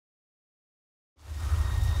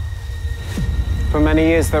For many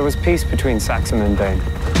years there was peace between Saxon and Dane.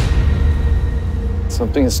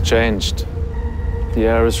 Something has changed. The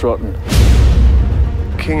air is rotten.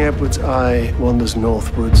 King Edward's eye wanders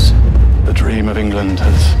northwards. The dream of England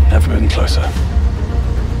has never been closer.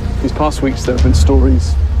 These past weeks there have been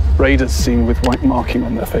stories. Raiders seen with white marking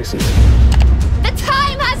on their faces. The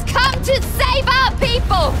time has come to save our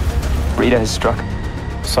people! Rita has struck.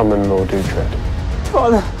 Summon Lord Uhtred.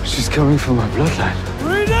 Father! She's coming from my bloodline.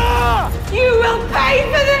 Rita! You will pay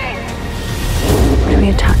for this! When we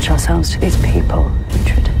attach ourselves to these people,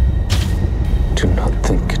 Uhtred, Do not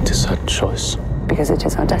think it is our choice. because it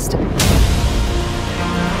is our destiny.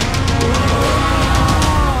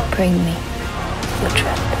 Bring me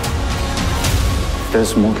Uhtred.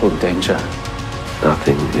 There's mortal danger.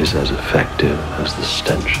 Nothing is as effective as the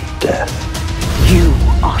stench of death. You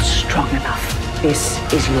are strong enough. This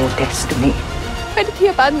is your destiny. Why did he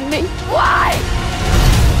abandon me? Why?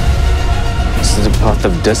 Is it a path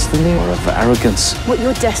of destiny or of arrogance? What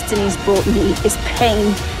your destiny's brought me is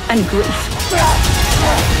pain and grief.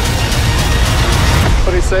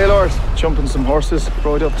 Buddy sailors, jumping some horses,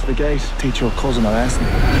 ride up to the gate, teach your cousin a lesson.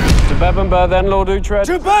 To Bebbanburg then, Lord Uhtred.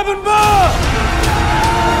 To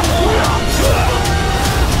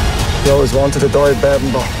He always wanted to die at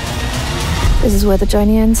Bevenborough. This is where the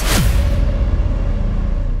journey ends.